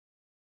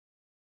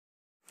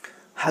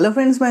Hello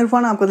friends, मैं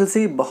इरफान आपका दिल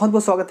से बहुत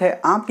बहुत स्वागत है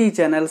आपके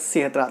चैनल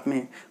सेहत रात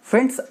में।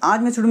 फ्रेंड्स, आज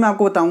मैं वीडियो में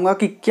आपको बताऊंगा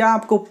कि क्या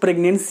आपको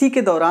प्रेगनेंसी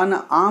के दौरान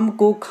आम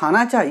को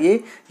खाना चाहिए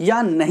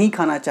या नहीं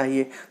खाना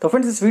चाहिए। तो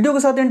फ्रेंड्स, इस वीडियो के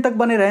साथ एंड तक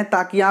बने रहें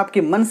ताकि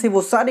आपके मन से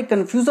वो सारे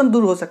कन्फ्यूजन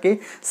दूर हो सके,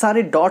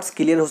 सारे डॉट्स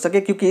क्लियर हो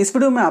सके, क्योंकि इस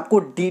वीडियो में आपको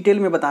डिटेल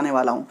में बताने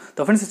वाला हूँ।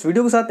 तो फ्रेंड्स, इस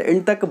वीडियो के साथ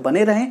एंड तक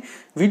बने रहें।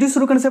 वीडियो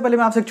शुरू करने से पहले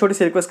मैं आपसे एक छोटी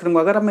सी रिक्वेस्ट करूंगा,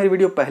 अगर आप मेरी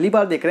वीडियो पहली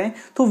बार देख रहे हैं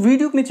तो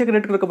वीडियो के नीचे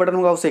रेड कलर का बटन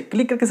होगा, उसे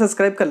क्लिक करके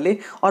सब्सक्राइब कर ले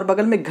और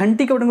बगल में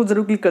घंटी के बटन को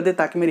जरूर क्लिक कर दे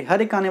ताकि मेरी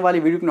हर एक आने वाली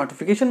वीडियो की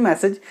नोटिफिकेशन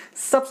मैसेज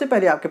सबसे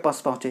पहले आपके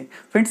पास पहुंचे।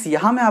 फ्रेंड्स,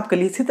 यहां मैं आपके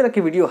लिए इसी तरह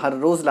की वीडियो हर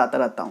रोज लाता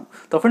रहता हूं।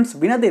 तो फ्रेंड्स,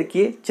 बिना देर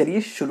किए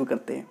चलिए शुरू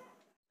करते हैं।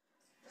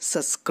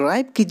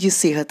 सब्सक्राइब कीजिए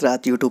सेहत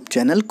रात यूट्यूब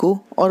चैनल को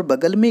और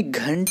बगल में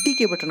घंटी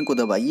के बटन को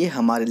दबाइए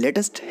हमारे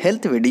लेटेस्ट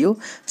हेल्थ वीडियो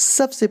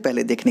सबसे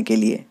पहले देखने के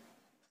लिए।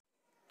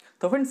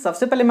 तो फ्रेंड्स,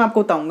 सबसे पहले मैं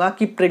आपको बताऊंगा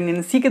कि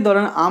प्रेगनेंसी के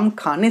दौरान आम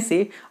खाने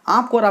से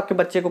आपको और आपके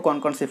बच्चे को कौन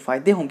कौन से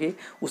फायदे होंगे।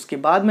 उसके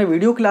बाद मैं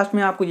वीडियो के लास्ट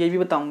में आपको ये भी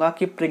बताऊंगा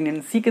कि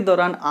प्रेगनेंसी के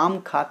दौरान आम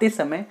खाते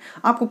समय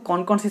आपको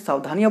कौन कौन सी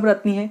सावधानियां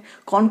बरतनी है,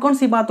 कौन कौन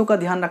सी बातों का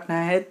ध्यान रखना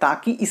है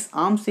ताकि इस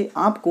आम से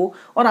आपको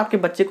और आपके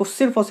बच्चे को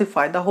सिर्फ और सिर्फ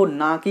फायदा हो,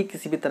 ना कि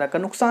किसी भी तरह का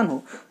नुकसान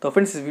हो। तो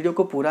फ्रेंड्स, इस वीडियो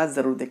को पूरा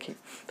जरूर देखें।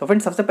 तो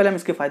फ्रेंड्स, सबसे पहले हम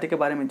इसके फायदे के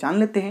बारे में जान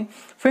लेते हैं।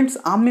 फ्रेंड्स,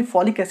 आम में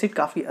फॉलिक एसिड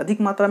काफ़ी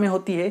अधिक मात्रा में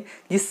होती है,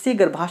 जिससे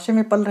गर्भाशय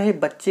में पल रहे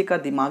बच्चे का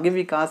दिमागी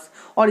विकास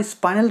और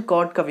स्पाइनल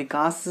कॉर्ड का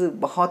विकास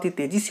बहुत ही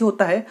तेजी से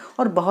होता है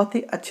और बहुत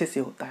ही अच्छे से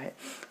होता है।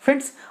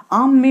 फ्रेंड्स,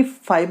 आम में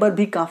फाइबर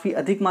भी काफ़ी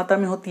अधिक मात्रा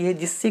में होती है,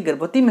 जिससे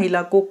गर्भवती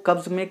महिला को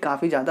कब्ज में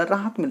काफ़ी ज़्यादा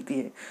राहत मिलती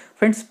है।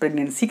 फ्रेंड्स,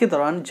 प्रेगनेंसी के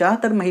दौरान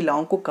ज़्यादातर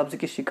महिलाओं को कब्ज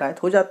की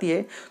शिकायत हो जाती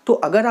है, तो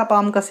अगर आप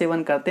आम का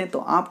सेवन करते हैं तो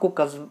आपको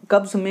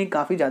कब्ज में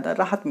काफ़ी ज़्यादा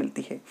राहत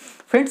मिलती है।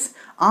 फ्रेंड्स,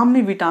 आम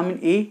में विटामिन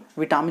ए,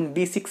 विटामिन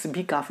B6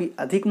 भी काफ़ी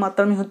अधिक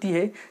मात्रा में होती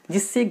है,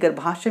 जिससे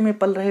गर्भाशय में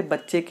पल रहे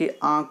बच्चे के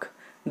आँख,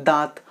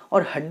 दांत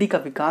और हड्डी का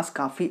विकास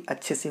काफ़ी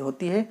अच्छे से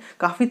होती है,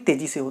 काफ़ी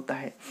तेज़ी से होता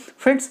है।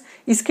 फ्रेंड्स,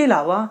 इसके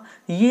अलावा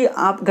ये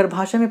आप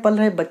गर्भाशय में पल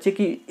रहे बच्चे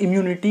की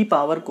इम्यूनिटी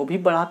पावर को भी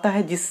बढ़ाता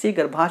है, जिससे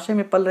गर्भाशय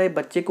में पल रहे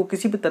बच्चे को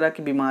किसी भी तरह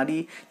की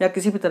बीमारी या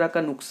किसी भी तरह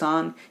का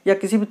नुकसान या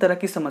किसी भी तरह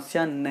की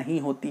समस्या नहीं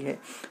होती है।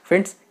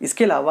 फ्रेंड्स,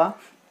 इसके अलावा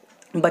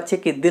बच्चे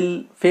के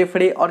दिल,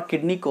 फेफड़े और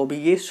किडनी को भी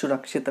ये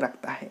सुरक्षित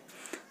रखता है।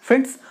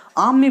 फ्रेंड्स,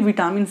 आम में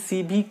विटामिन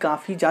सी भी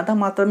काफ़ी ज़्यादा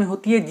मात्रा में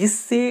होती है,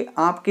 जिससे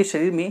आपके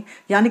शरीर में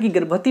यानी कि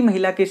गर्भवती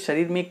महिला के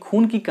शरीर में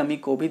खून की कमी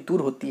को भी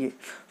दूर होती है।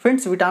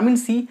 फ्रेंड्स, विटामिन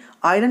सी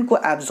आयरन को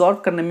एब्जॉर्ब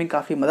करने में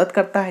काफ़ी मदद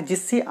करता है,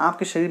 जिससे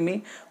आपके शरीर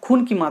में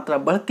खून की मात्रा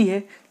बढ़ती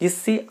है,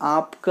 जिससे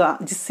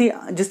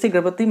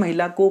गर्भवती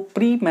महिला को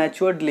प्री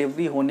मैच्योर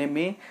डिलीवरी होने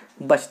में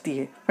बचती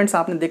है। फ्रेंड्स,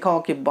 आपने देखा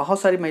होगा कि बहुत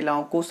सारी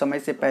महिलाओं को समय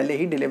से पहले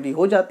ही डिलीवरी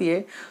हो जाती है।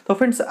 तो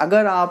फ्रेंड्स,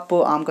 अगर आप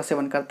आम का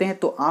सेवन करते हैं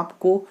तो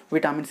आपको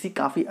विटामिन सी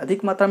काफ़ी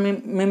अधिक मात्रा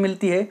में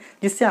मिलती है,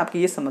 जिससे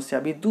आपकी ये समस्या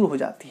भी दूर हो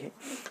जाती है।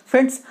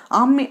 फ्रेंड्स,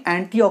 आम में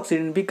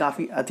एंटीऑक्सीडेंट भी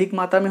काफ़ी अधिक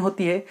मात्रा में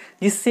होती है,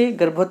 जिससे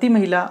गर्भवती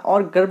महिला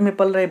और गर्भ में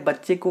पल रहे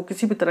बच्चे को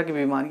किसी भी तरह की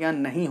बीमारियां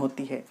नहीं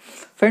होती है।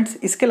 फ्रेंड्स,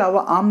 इसके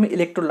अलावा आम में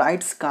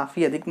इलेक्ट्रोलाइट्स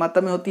काफ़ी अधिक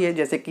मात्रा में होती है,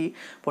 जैसे कि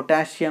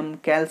पोटेशियम,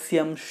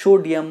 कैल्शियम,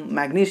 सोडियम,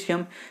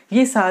 मैग्नीशियम।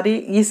 ये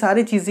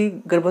सारे चीज़ें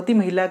गर्भवती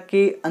महिला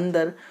के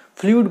अंदर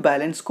फ्लूइड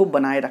बैलेंस को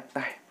बनाए रखता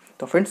है।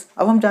 तो फ्रेंड्स,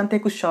 अब हम जानते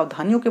हैं कुछ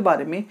सावधानियों के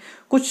बारे में,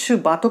 कुछ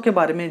बातों के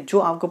बारे में जो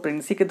आपको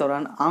प्रेगनेंसी के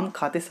दौरान आम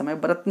खाते समय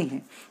बरतनी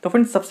है। तो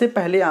फ्रेंड्स, सबसे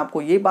पहले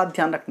आपको ये बात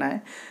ध्यान रखना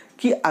है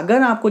कि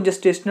अगर आपको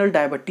जेस्टेशनल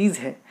डायबिटीज़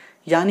है,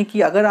 यानी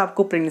कि अगर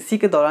आपको प्रेगनेंसी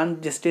के दौरान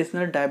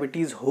जेस्टेशनल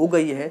डायबिटीज़ हो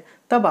गई है,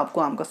 तब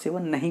आपको आम का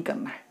सेवन नहीं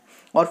करना है।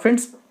 और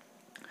फ्रेंड्स,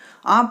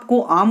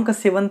 आपको आम का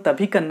सेवन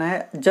तभी करना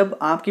है जब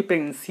आपकी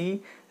प्रेगनेंसी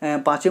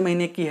 5वें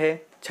महीने की है,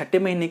 6ठे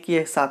महीने की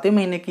है, 7वें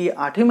महीने की है,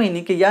 8वें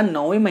महीने की या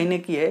 9वें महीने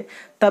की है,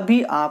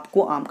 तभी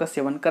आपको आम का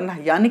सेवन करना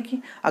है। यानी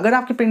कि अगर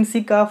आपकी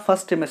प्रेगनेंसी का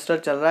फर्स्ट ट्रिमेस्टर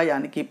चल रहा है,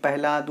 यानी कि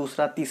पहला,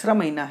 दूसरा, तीसरा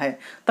महीना है,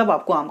 तब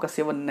आपको आम का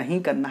सेवन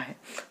नहीं करना है।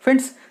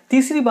 फ्रेंड्स,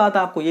 तीसरी बात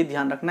आपको ये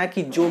ध्यान रखना है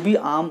कि जो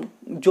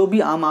भी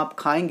आम आप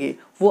खाएंगे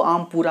वो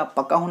आम पूरा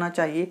पका होना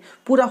चाहिए,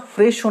 पूरा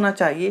फ्रेश होना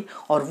चाहिए,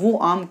 और वो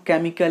आम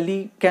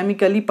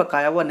केमिकली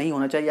पकाया हुआ नहीं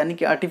होना चाहिए, यानी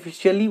कि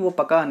आर्टिफिशियली वो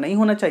पका नहीं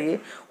होना चाहिए,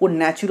 वो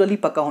नेचुरली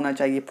पका होना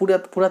चाहिए,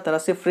 पूरा तरह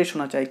से फ्रेश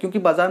होना चाहिए। क्योंकि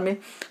बाज़ार में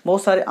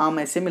बहुत सारे आम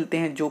ऐसे मिलते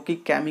हैं जो कि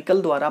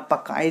केमिकल द्वारा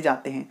पकाए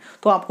जाते हैं,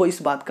 तो आपको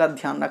इस बात का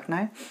ध्यान रखना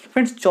है।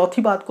 फ्रेंड्स,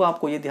 चौथी बात को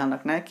आपको ये ध्यान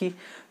रखना है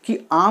कि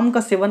आम का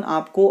सेवन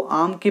आपको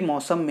आम के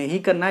मौसम में ही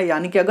करना है,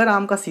 यानी कि अगर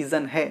आम का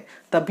सीज़न है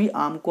तभी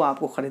आम को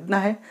आपको ख़रीदना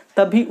है,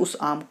 तभी उस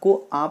आम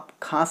को आप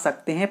खा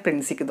सकते हैं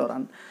प्रेगनेंसी के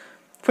दौरान।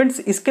 फ्रेंड्स,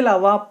 इसके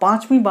अलावा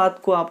पांचवी बात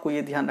को आपको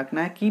ये ध्यान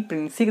रखना है कि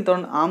प्रेगनेंसी के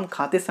दौरान आम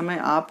खाते समय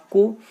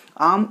आपको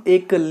आम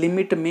एक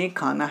लिमिट में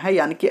खाना है,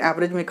 यानी कि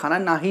एवरेज में खाना,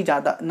 ना ही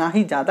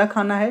ज़्यादा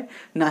खाना है,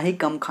 ना ही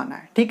कम खाना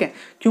है। ठीक है,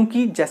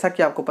 क्योंकि जैसा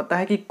कि आपको पता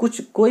है कि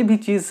कोई भी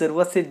चीज़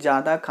ज़रूरत से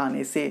ज़्यादा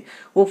खाने से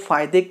वो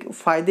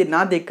फ़ायदे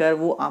ना देकर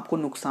वो आपको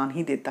नुकसान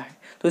ही देता है।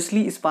 तो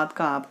इसलिए इस बात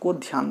का आपको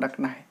ध्यान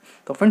रखना है।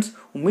 तो फ्रेंड्स,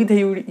 उम्मीद है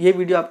ये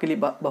वीडियो आपके लिए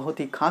बहुत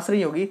ही खास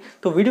रही होगी।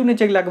 तो वीडियो में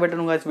नीचे लाइक बटन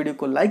होगा, इस वीडियो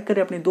को लाइक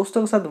करें, अपने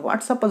दोस्तों के साथ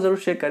व्हाट्सएप पर जरूर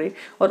शेयर करें।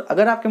 और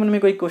अगर आपके मन में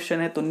कोई क्वेश्चन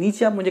है तो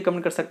नीचे आप मुझे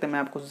कमेंट कर सकते हैं, मैं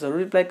आपको जरूर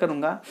रिप्लाई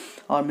करूंगा।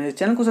 और मेरे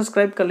चैनल को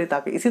सब्सक्राइब कर ले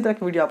ताकि इसी तरह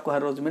की वीडियो आपको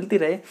हर रोज मिलती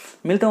रहे।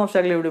 मिलता हूँ आपसे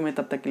अगले वीडियो में,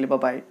 तब तक के लिए bye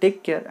bye,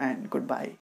 take care and good bye.